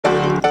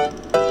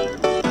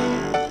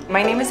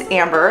My name is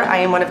Amber. I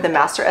am one of the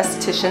master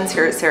estheticians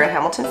here at Sarah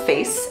Hamilton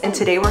Face, and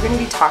today we're going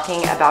to be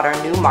talking about our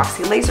new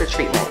MOXI laser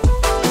treatment.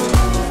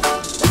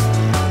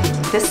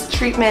 This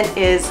treatment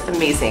is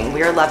amazing.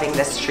 We are loving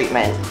this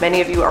treatment. Many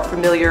of you are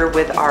familiar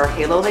with our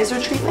halo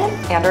laser treatment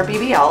and our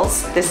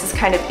BBLs. This is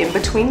kind of in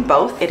between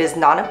both. It is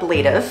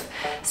non-ablative,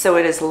 so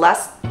it is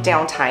less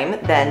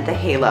downtime than the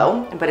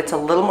halo, but it's a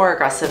little more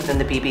aggressive than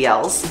the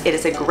BBLs. It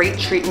is a great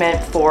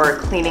treatment for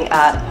cleaning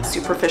up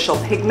superficial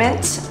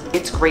pigment.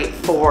 It's great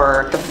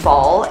for the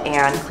fall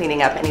and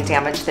cleaning up any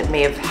damage that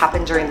may have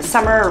happened during the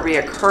summer or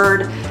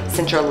reoccurred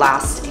since your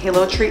last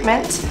halo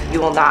treatment. You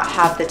will not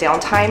have the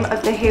downtime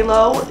of the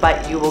halo,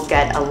 but you will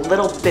get a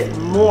little bit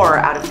more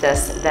out of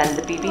this than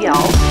the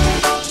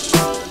BBL.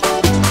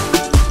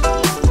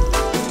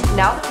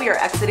 Now that we are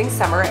exiting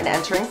summer and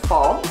entering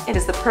fall, it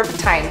is the perfect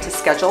time to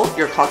schedule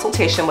your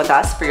consultation with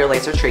us for your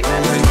laser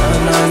treatment.